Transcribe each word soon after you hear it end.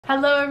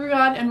Hello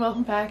everyone and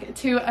welcome back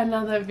to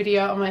another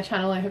video on my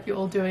channel. I hope you're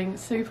all doing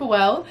super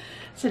well.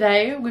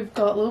 Today we've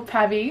got little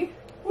Pabby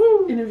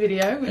in a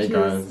video, which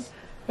is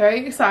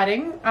very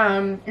exciting.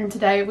 And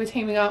today we're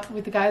teaming up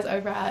with the guys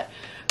over at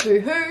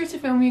Boohoo to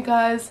film you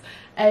guys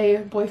a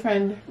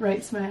boyfriend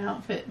rates my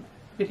outfit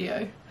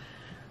video.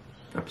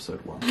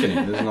 Episode 1.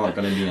 Kidding, there's not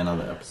going to be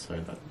another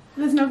episode.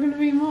 There's not going to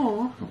be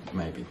more.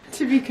 Maybe.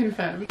 To be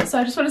confirmed. So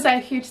I just want to say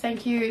a huge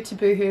thank you to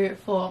Boohoo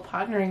for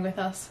partnering with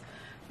us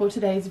for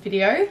today's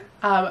video.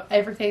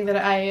 Everything that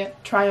I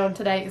try on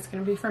today is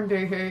going to be from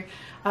Boohoo.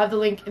 I have the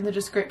link in the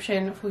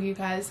description for you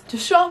guys to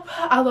shop,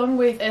 along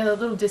with a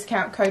little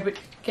discount code which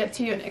gets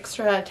you an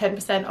extra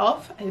 10%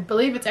 off. I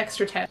believe it's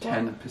extra 10.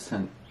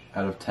 10%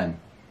 out of 10.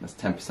 That's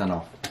 10%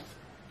 off.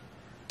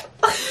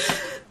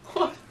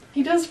 What?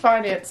 He does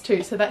finance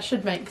too, so that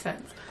should make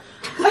sense.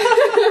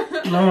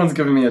 No one's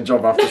giving me a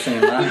job after seeing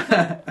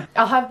that.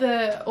 I'll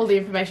have all the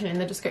information in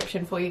the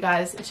description for you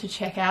guys to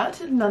check out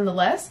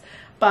nonetheless.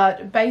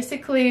 But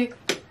basically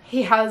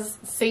he has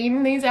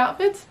seen these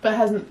outfits but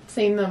hasn't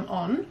seen them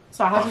on.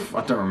 So I haven't...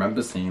 I don't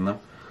remember seeing them.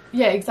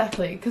 Yeah,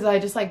 exactly, because I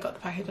just got the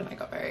package and I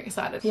got very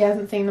excited. He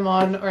hasn't seen them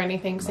on or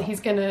anything, so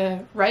he's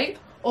gonna rate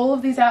all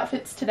of these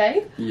outfits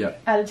today. Yeah.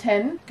 Out of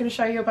 10. Gonna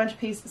show you a bunch of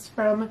pieces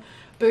from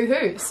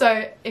Boohoo.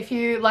 So if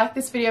you like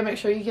this video, make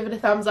sure you give it a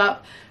thumbs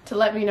up to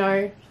let me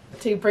know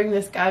to bring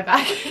this guy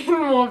back in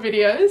more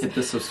videos. Hit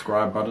the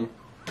subscribe button.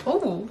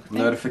 Oh,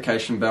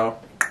 notification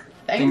bell.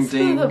 Thanks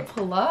ding, ding. for the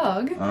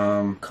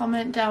plug.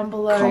 Comment down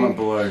below. Comment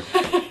below. You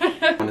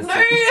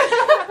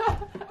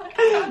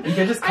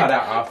can just cut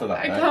out after that.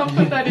 I can't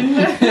put that in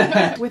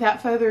there.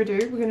 Without further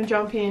ado, we're going to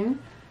jump in,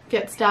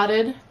 get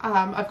started.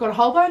 I've got a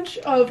whole bunch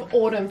of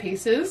autumn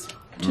pieces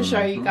to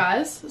show you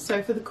guys.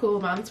 So for the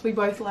cooler months, we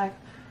both like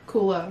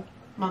cooler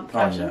month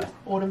fashion,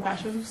 autumn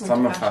fashion,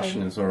 summer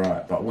fashion is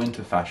alright, but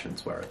winter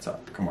fashion's where it's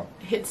at. Come on,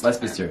 let's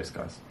be serious,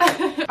 guys.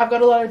 I've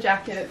got a lot of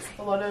jackets,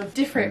 a lot of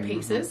different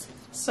pieces.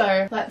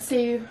 So let's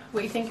see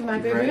what you think of my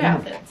Boohoo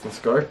outfits. Let's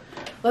go.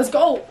 Let's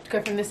go.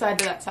 Go from this side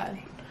to that side.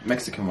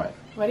 Mexican way.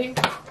 Ready?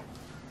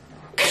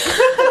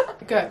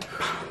 Go. Yep.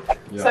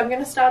 So I'm going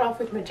to start off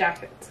with my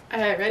jackets.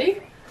 Alright,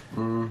 ready?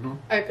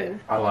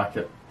 Open. I like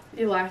it.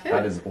 You like it?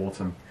 That is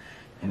autumn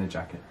in a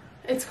jacket.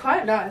 It's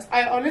quite nice.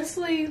 I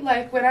honestly,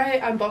 when I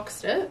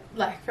unboxed it,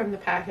 from the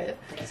packet,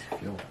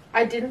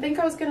 I didn't think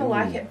I was going to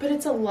like it, but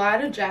it's a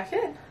lighter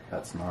jacket.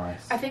 That's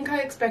nice. I think I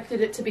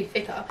expected it to be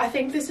thicker. I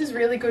think this is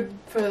really good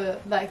for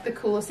the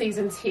cooler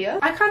seasons here.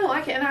 I kind of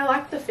like it, and I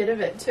like the fit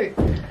of it too.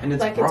 And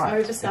it's bright.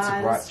 It's oversized. It's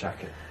a bright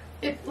jacket.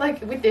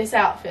 It with this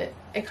outfit,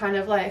 it kind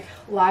of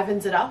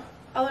livens it up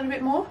a little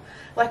bit more.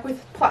 Like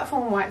with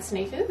platform white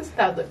sneakers,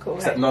 that would look cool.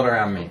 Except not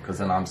around me, because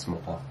then I'm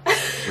smaller.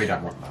 We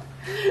don't want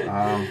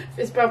that.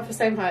 Fist bump for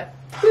same height.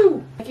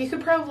 Woo! You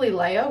could probably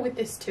layer with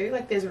this too.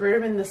 There's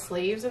room in the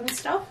sleeves and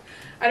stuff.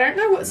 I don't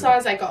know what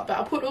size I got, but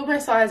I'll put all my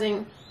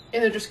sizing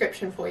in the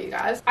description for you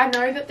guys. I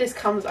know that this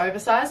comes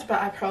oversized,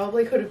 but I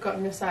probably could have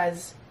gotten a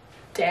size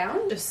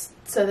down just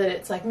so that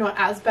it's not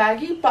as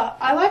baggy, but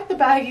I like the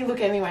baggy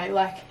look anyway.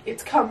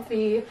 It's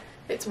comfy,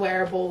 it's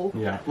wearable.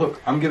 Yeah, look,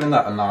 I'm giving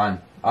that a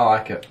 9. I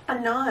like it. A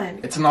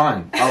 9? It's a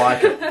 9. I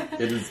like it.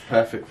 It is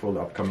perfect for the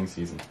upcoming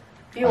season.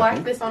 Do you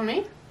like this on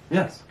me?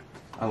 Yes.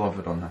 I love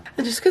it on her.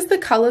 Just because the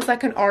colour's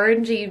like an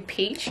orangey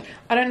peach.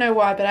 I don't know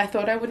why, but I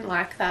thought I wouldn't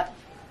like that.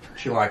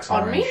 She likes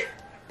on orange. Me,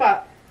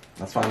 but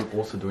that's why I'm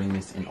also doing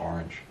this in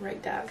orange.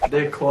 Right, Dad.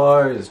 They're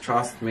clothes,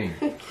 trust me.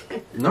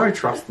 No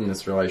trust in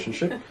this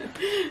relationship.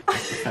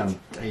 That's the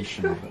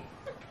foundation of it.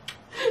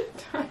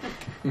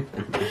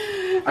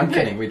 I'm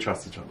kidding, we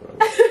trust each other.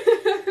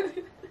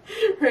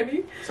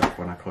 Ready? Except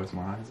when I close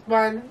my eyes.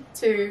 1,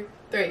 2,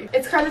 3.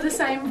 It's kind of the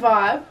same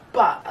vibe,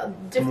 but a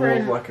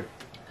different. More of a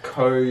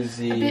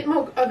cozy. A bit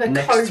more of a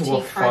next cozy to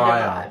a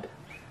fire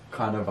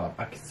kind of vibe.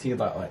 I can see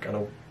that at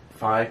a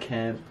fire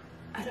camp.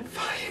 At a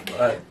fire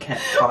camp?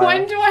 Campfire.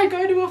 When do I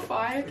go to a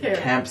fire camp?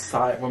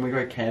 Campsite, when we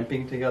go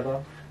camping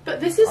together.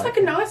 But this is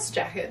a nice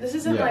jacket. This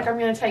isn't I'm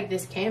going to take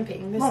this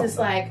camping. This is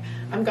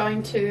I'm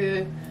going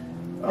to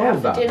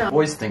out for dinner.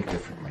 Boys think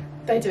differently.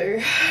 They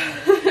do.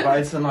 But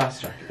it's a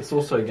nice jacket. It's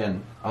also,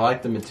 again, I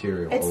like the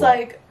material. It's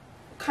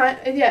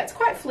it's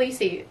quite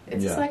fleecy.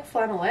 It's like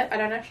flannelette. I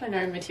don't actually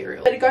know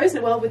material. But it goes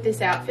well with this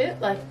outfit,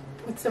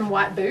 with some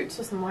white boots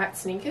or some white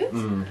sneakers.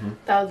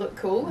 That would look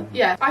cool.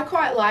 Yeah, I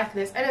quite like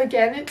this. And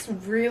again, it's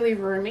really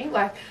roomy.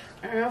 I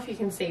don't know if you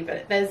can see,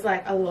 but there's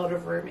a lot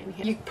of room in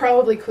here. You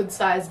probably could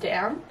size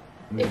down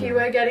if you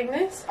were getting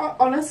this.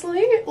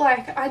 Honestly,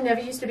 I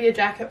never used to be a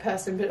jacket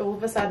person, but all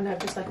of a sudden I've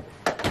just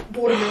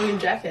bought a million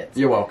jackets.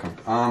 You're welcome.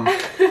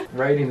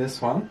 Rating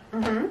this one,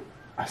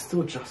 I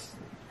still just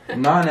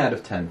 9 out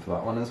of 10 for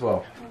that one as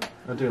well.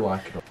 I do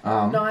like it.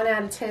 9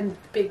 out of 10,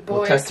 big boy.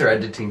 We'll test her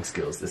editing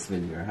skills this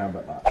video. How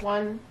about that?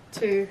 1,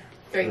 2,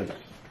 3.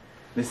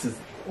 This is...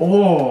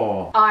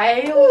 Oh!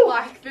 I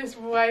like this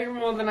way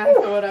more than I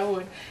thought I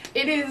would.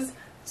 It is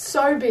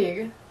so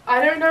big.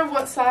 I don't know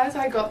what size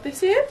I got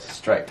this in.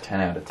 Straight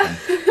 10 out of 10.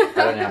 I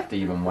don't have to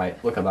even wait.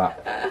 Look at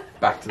that.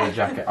 Back to the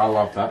jacket. I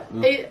love that.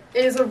 It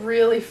is a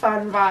really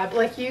fun vibe.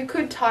 Like, you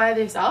could tie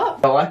this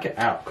up. I like it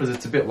out because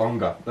it's a bit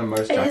longer than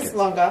most jackets. It is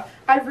longer.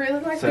 I really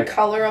like the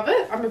colour of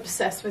it. I'm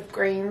obsessed with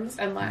greens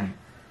and like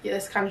yeah,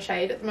 this kind of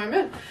shade at the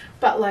moment.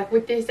 But like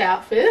with this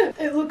outfit,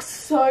 it looks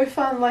so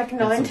fun. Like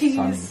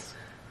 90s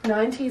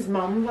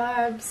mum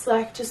vibes.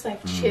 Like just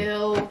like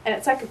chill. And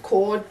it's like a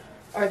cord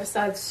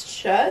oversized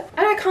shirt,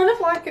 and I kind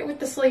of like it with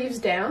the sleeves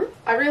down.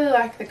 I really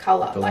like the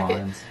colour. Like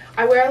it,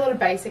 I wear a lot of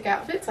basic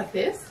outfits like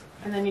this,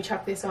 and then you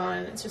chuck this on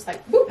and it's just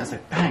like whoop. It's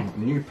like bang,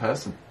 new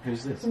person.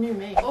 Who's this? New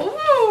me.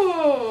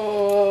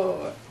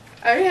 Oh,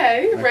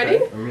 okay, ready?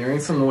 I'm hearing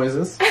some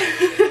noises.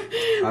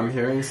 I'm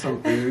hearing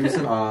some oohs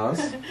and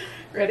ahs.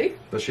 Ready?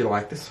 Does she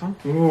like this one?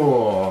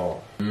 Ooh,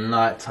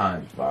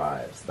 nighttime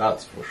vibes.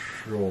 That's for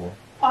sure.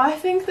 I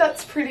think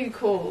that's pretty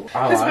cool.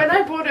 Because when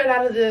I bought it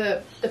out of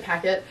the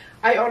packet,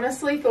 I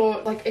honestly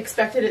thought, like,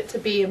 expected it to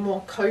be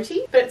more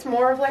coaty, but it's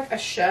more of like a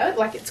shirt.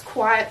 Like, it's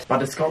quite...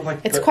 But it's got like...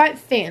 It's quite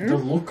thin. The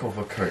look of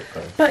a coat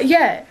though. But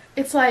yeah,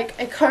 it's like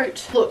a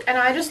coat look. And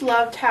I just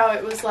loved how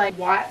it was like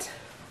white.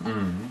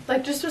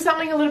 Like just for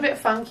something a little bit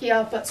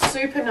funkier, but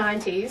super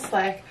 90s.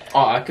 Like,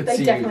 oh, I could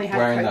see you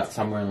wearing that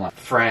somewhere in like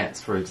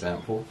France, for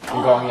example.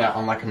 And going out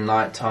on like a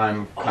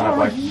nighttime kind of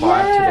like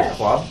vibe to the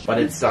club. But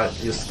it's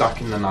like you're stuck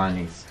in the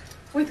 90s.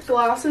 With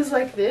glasses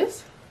like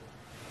this?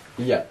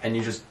 Yeah, and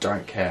you just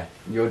don't care.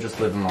 You're just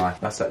living life.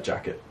 That's that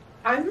jacket.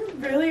 I'm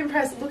really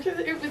impressed. Look at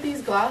it with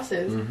these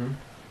glasses.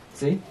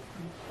 See?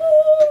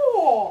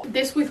 Oh!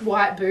 This with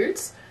white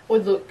boots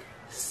would look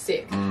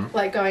sick.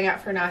 Like going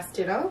out for a nice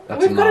dinner.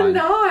 That's We've got a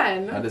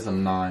 9. That is a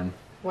 9.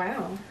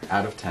 Wow.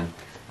 Out of 10.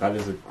 That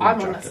is a good I'm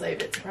jacket. honestly a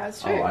bit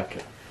surprised too. I like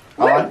it.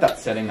 I like that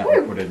setting that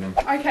we put it in.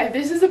 Okay,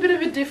 this is a bit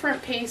of a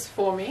different piece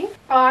for me.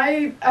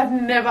 I've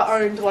never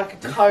owned like a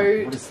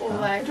coat or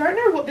like... I don't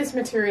know what this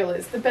material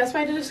is. The best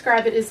way to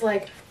describe it is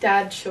like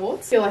dad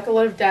shorts. I feel like a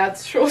lot of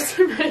dad's shorts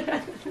are made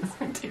out of this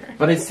material.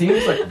 But it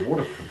seems like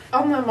waterproof.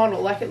 On the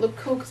model, like it looked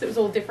cool because it was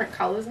all different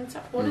colours and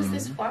stuff. What is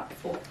this flap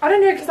for? I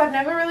don't know, because I've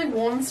never really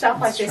worn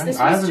stuff like this. This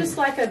was just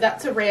like a,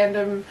 that's a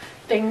random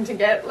thing to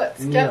get.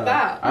 Let's get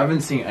that. I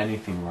haven't seen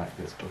anything like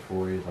this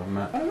before either,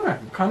 Matt. I don't know,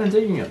 I'm kind of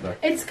digging it though.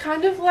 It's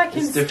kind of like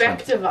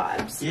Inspector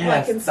vibes. Yeah,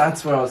 like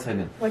that's where I was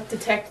heading. Like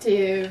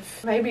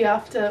detective. Maybe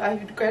after I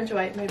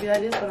graduate, maybe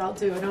that is what I'll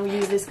do, and I'll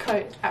use this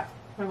coat at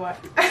my work.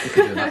 You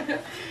could do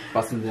that.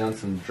 Busting down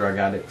some drug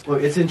addicts.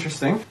 Look, it's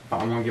interesting,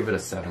 but I'm going to give it a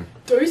 7.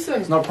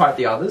 Decent. It's not quite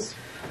the others.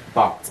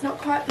 But it's not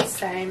quite the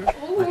same.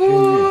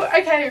 Ooh,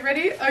 okay,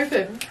 ready?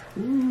 Open.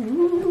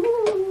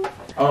 Ooh.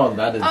 Oh,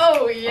 that is.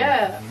 Oh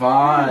yeah.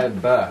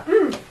 Vibe.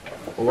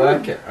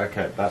 Work it.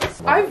 Okay, that's.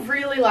 I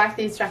really like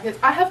these jackets.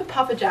 I have a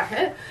puffer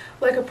jacket,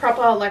 like a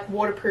proper like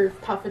waterproof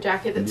puffer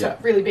jacket that's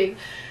like really big,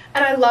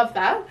 and I love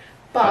that.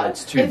 But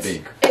it's too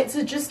big. It's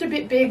just a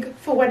bit big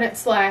for when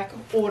it's like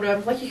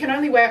autumn. Like you can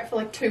only wear it for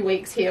like 2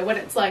 weeks here when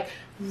it's like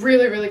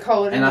really really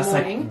cold in the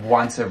morning. And that's like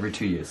once every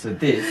 2 years. So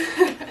this.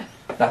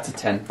 That's a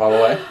 10, by the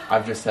way.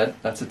 I've just said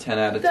that's a 10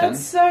 out of 10. That's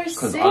so sick.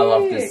 Because I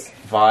love this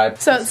vibe.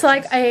 So it's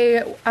like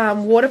a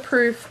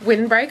waterproof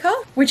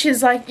windbreaker, which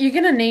is like, you're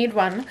going to need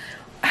one.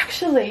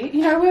 Actually,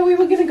 you know where we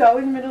were going to go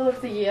in the middle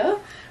of the year?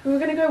 We were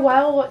going to go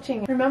whale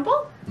watching. Remember?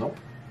 Nope.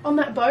 On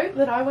that boat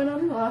that I went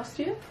on last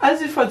year?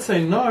 As if I'd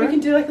say no. We can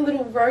do like a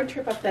little road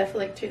trip up there for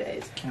like 2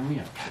 days. Can we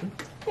actually?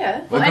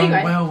 Yeah. We're going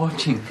whale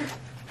watching.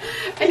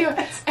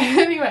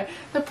 Anyway,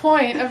 the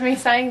point of me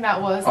saying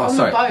that was on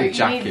the boat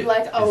you need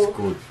like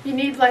you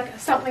need like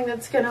something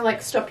that's gonna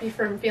like stop you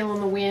from feeling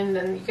the wind,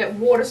 and you get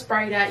water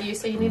sprayed at you,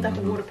 so you need like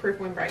a waterproof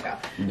windbreaker.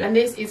 And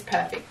this is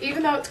perfect,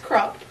 even though it's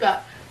cropped,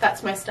 but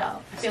that's my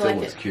style. I feel like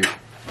it's cute.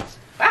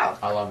 Wow,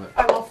 I love it.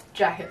 I'm off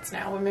jackets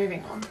now. We're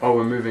moving on. Oh,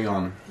 we're moving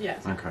on.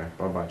 Yes. Okay,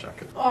 bye bye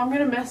jacket. Oh, I'm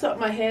gonna mess up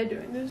my hair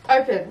doing this.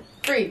 Open.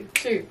 3,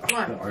 2,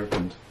 1.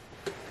 Opened.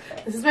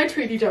 This is my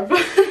Tweety jumper.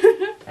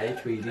 Hey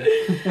Tweety.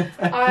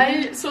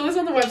 I saw this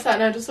on the website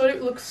and I just thought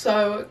it looked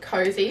so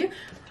cozy,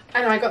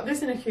 and I got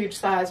this in a huge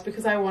size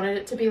because I wanted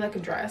it to be like a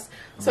dress.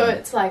 So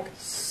it's like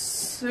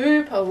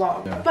super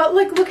long, but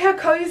like look how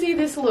cozy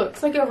this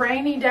looks. Like a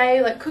rainy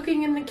day, like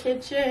cooking in the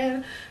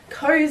kitchen,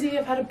 cozy.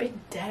 I've had a big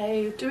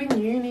day doing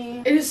uni.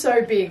 It is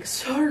so big,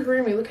 so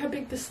roomy. Look how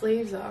big the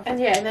sleeves are. And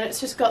yeah, and then it's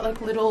just got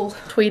like little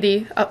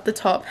Tweety up the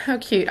top. How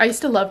cute. I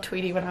used to love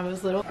Tweety when I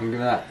was little. I'm giving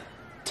that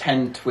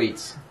 10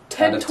 tweets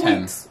 10 out of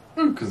tweets.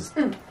 10 because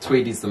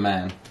Tweety's the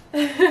man.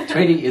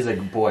 Tweety is a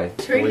boy.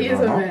 Tweety is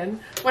a man.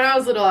 When I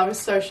was little, I was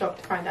so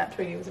shocked to find out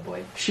Tweety was a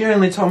boy. She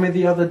only told me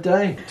the other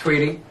day.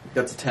 Tweety,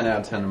 that's a 10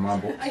 out of 10 in my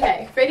book.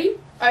 Okay, ready?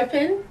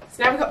 Open.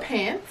 So now we've got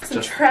pants,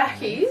 some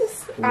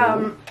trackies.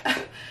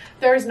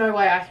 There is no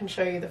way I can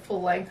show you the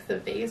full length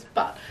of these,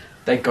 but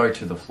they go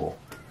to the floor.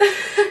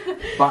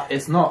 But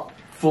it's not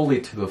fully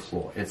to the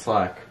floor. It's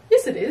like...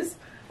 Yes, it is.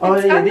 Oh,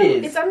 yeah, it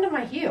is. It's under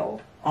my heel.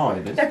 Oh,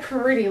 it is? They're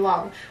pretty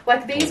long.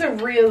 Like, these are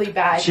really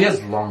baggy. She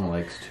has long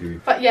legs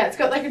too. But yeah, it's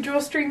got like a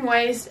drawstring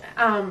waist,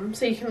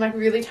 so you can like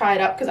really tie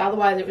it up, because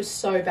otherwise it was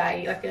so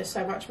baggy, like there's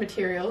so much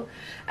material.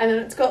 And then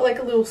it's got like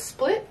a little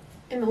split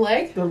in the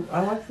leg.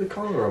 I like the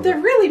colour of it.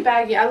 They're really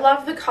baggy. I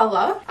love the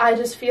colour. I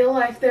just feel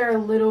like they're a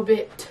little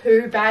bit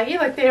too baggy.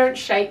 Like, they don't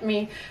shape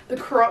me. The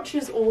crotch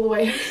is all the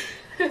way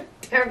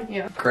down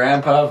here.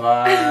 Grandpa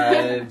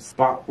vibes.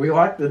 But we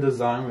like the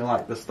design, we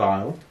like the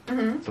style.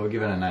 So we'll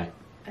give it an 8.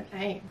 An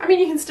 8. I mean,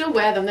 you can still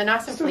wear them. They're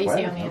nice and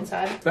fleecy on the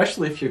inside.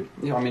 Especially if you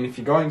know, I mean, if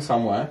you're going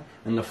somewhere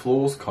and the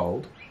floor's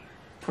cold,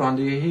 put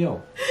under your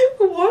heel.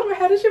 What?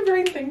 How does your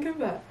brain think of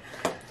that?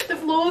 The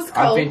floor's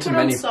cold. I've been to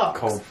many socks.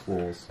 cold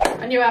floors.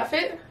 A new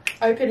outfit.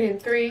 Open in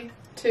 3,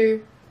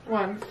 2,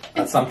 1.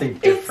 That's something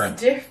different.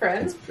 It's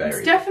different.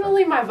 It's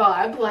definitely my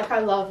vibe. Like, I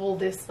love all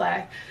this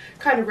like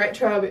kind of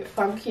retro, a bit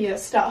funkier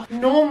stuff.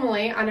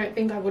 Normally, I don't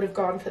think I would have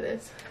gone for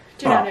this.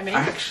 Do you know what I mean?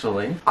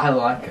 Actually, I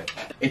like it.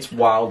 It's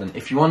wild, and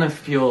if you want to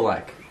feel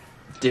like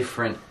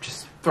different,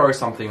 just throw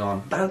something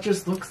on. That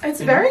just looks...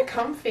 It's very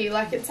comfy.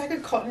 Like, it's like a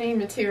cottony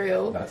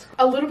material. That's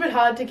a little bit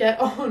hard to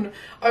get on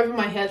over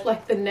my head.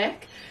 Like, the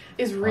neck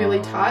is really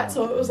tight,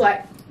 so it was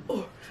like,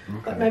 oh,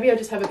 like maybe I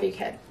just have a big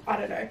head. I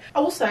don't know.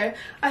 Also,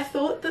 I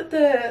thought that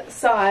the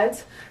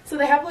sides, so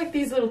they have like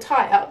these little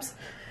tie-ups,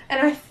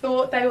 and I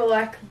thought they were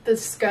like the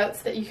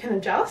skirts that you can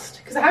adjust,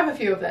 because I have a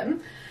few of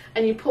them.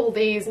 And you pull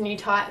these and you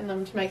tighten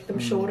them to make them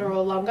shorter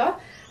or longer,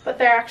 but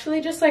they're actually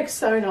just like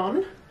sewn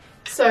on,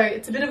 so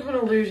it's a bit of an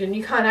illusion.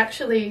 You can't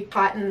actually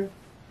tighten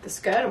the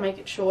skirt or make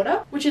it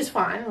shorter, which is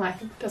fine.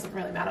 Like, it doesn't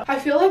really matter. I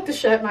feel like the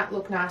shirt might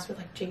look nice with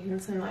like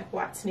jeans and like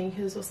white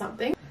sneakers or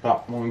something,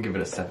 but we'll give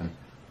it a 7.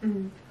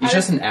 It's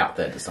just an out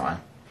there design.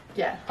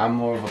 Yeah, I'm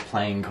more of a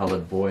plain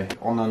coloured boy.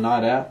 On a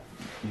night out,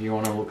 if you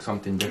want to look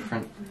something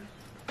different,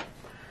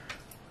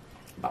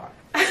 bye.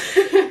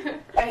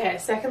 Okay,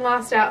 second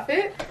last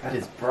outfit. That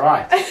is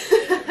bright.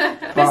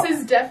 This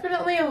is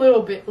definitely a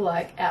little bit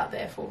like out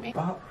there for me.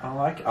 But I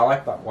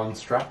like that one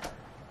strap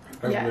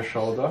over the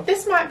shoulder.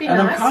 This might be nice.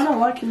 And nice. I'm kind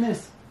of liking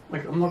this.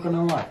 Like, I'm not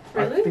gonna lie.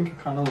 Really? I think it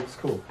kind of looks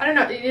cool. I don't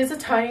know. It is a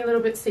tiny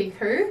little bit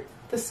see-through,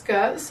 the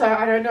skirt, so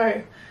I don't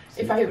know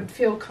if I would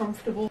feel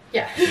comfortable.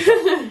 Yeah.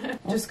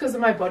 Just because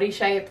of my body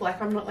shape,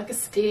 like, I'm not like a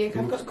stick.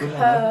 I've got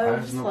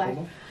curves. Like,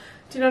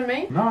 do you know what I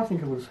mean? No, I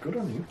think it looks good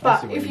on you.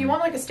 But if you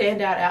want like a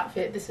standout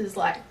outfit, this is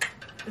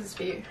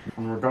for you.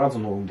 In regards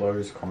on all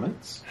those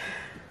comments,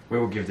 we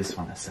will give this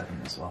one a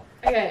 7 as well.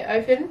 Okay,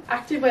 open.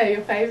 Activewear,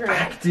 your favourite.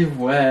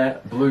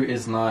 Activewear. Blue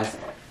is nice.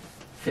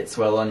 Fits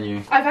well on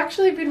you. I've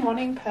actually been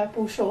wanting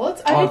purple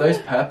shorts. Oh, those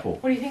purple.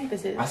 What do you think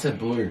this is? I said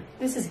blue.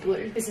 This is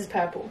blue. This is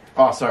purple.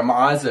 Oh, sorry, my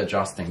eyes are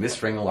adjusting.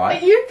 This ring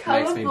light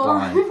makes me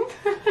blind.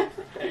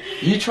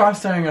 You try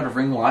staring at a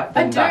ring light,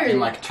 then that in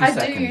like 2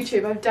 seconds. I do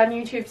YouTube. I've done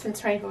YouTube since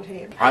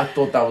 2014. I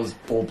thought that was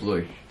all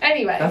blue.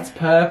 Anyway. That's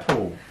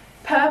purple.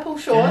 Purple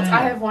shorts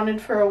I have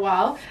wanted for a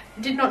while.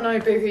 Did not know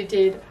Boohoo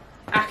did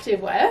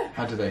activewear.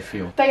 How do they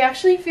feel? They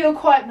actually feel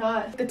quite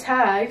nice. The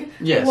tag,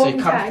 yeah, so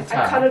you cut off the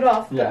tag. I cut it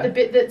off, but the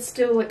bit that's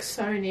still like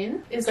sewn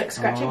in is like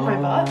scratching my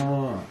butt.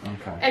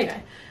 Okay.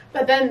 Anyway,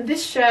 but then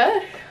this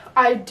shirt,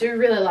 I do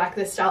really like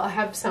this style. I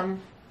have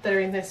some that are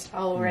in this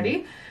style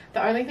already.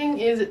 The only thing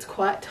is it's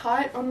quite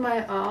tight on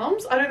my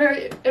arms. I don't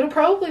know, it'll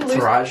probably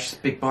loosen. It's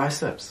just big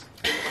biceps.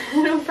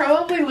 It'll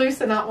probably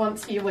loosen up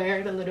once you wear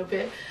it a little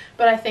bit.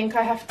 But I think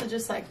I have to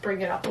just like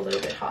bring it up a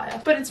little bit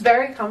higher. But it's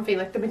very comfy,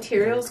 like the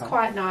material's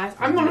quite nice.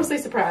 I'm honestly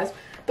surprised.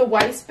 The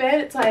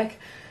waistband, it's like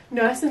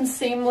nice and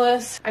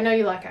seamless. I know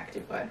you like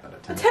activewear.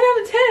 A 10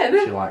 out of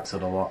 10. She likes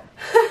it a lot.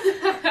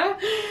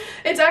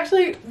 It's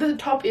actually, the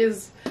top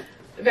is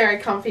very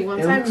comfy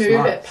once I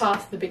move it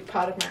past the big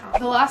part of my arm.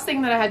 The last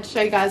thing that I had to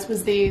show you guys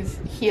was these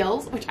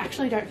heels, which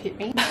actually don't fit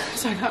me,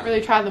 so I can't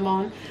really try them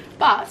on.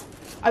 But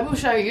I will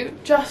show you,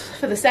 just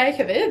for the sake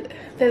of it,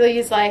 they're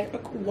these like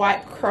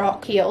white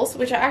croc heels,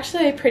 which are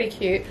actually pretty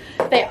cute.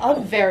 They are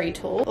very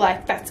tall.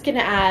 Like, that's gonna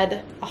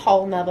add a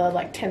whole nother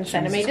like 10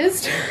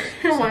 centimeters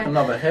to my,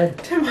 another head.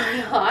 To my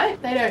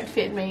height. They don't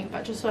fit me,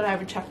 but just thought I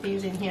would chuck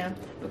these in here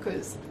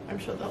because I'm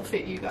sure they'll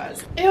fit you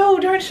guys. Ew,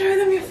 don't show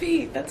them your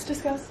feet. That's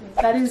disgusting.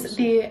 That is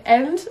the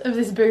end of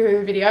this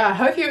Boohoo video. I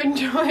hope you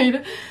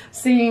enjoyed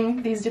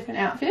seeing these different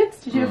outfits.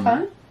 Did you have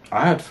fun?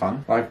 I had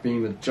fun. Like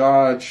being the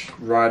judge,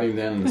 writing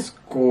down the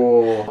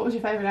score. What was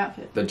your favourite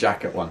outfit? The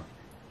jacket one.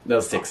 There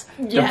was 6.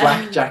 Yeah. The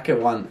black jacket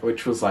one,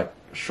 which was like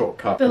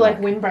shortcut. The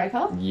like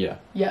windbreaker? Yeah.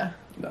 Yeah.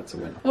 That's a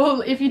winner.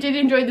 Well, if you did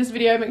enjoy this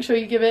video, make sure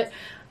you give it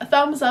a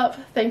thumbs up.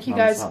 Thank you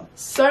guys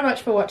so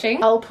much for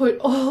watching. I'll put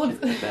all of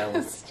the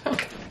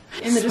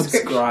stuff in the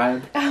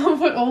description. I'll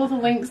put all the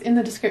links in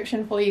the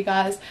description for you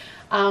guys,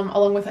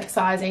 along with like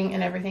sizing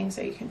and everything,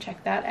 so you can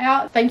check that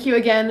out. Thank you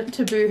again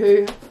to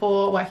Boohoo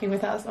for working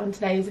with us on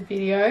today's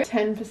video.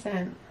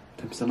 10%.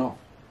 10% off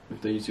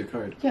if they use your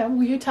code. Yeah,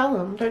 well, you tell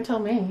them. Don't tell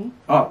me.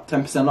 Oh,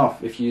 10%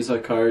 off if you use our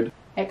code.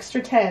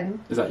 Extra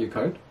 10. Is that your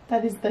code?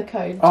 That is the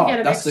code. Oh, to get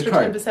an that's extra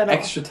the code. 10% off.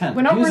 Extra 10.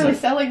 We're not really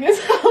selling this.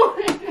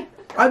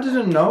 I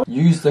didn't know.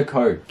 Use the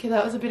code. Okay,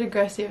 that was a bit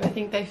aggressive. I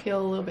think they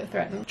feel a little bit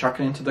threatened. Chuck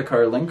it into the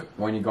code link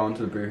when you go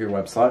onto the Boohoo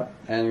website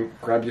and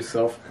grab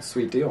yourself a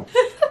sweet deal.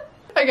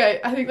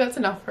 Okay, I think that's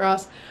enough for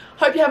us.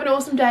 Hope you have an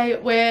awesome day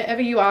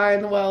wherever you are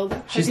in the world.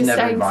 She's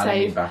never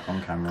inviting me back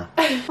on camera.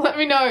 Let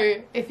me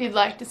know if you'd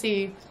like to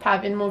see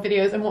Pav in more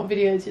videos and what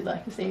videos you'd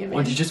like to see him in.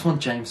 Or do you just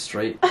want James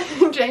Street?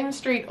 James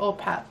Street or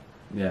Pav?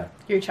 Yeah.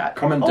 You chat.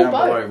 Comment down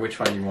below which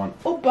one you want.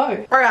 Or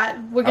both. Alright,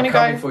 we're gonna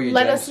go.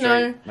 Let us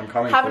know. I'm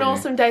coming have for an you.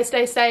 awesome day,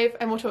 stay safe,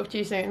 and we'll talk to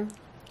you soon.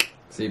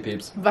 See you,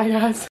 peeps. Bye, guys.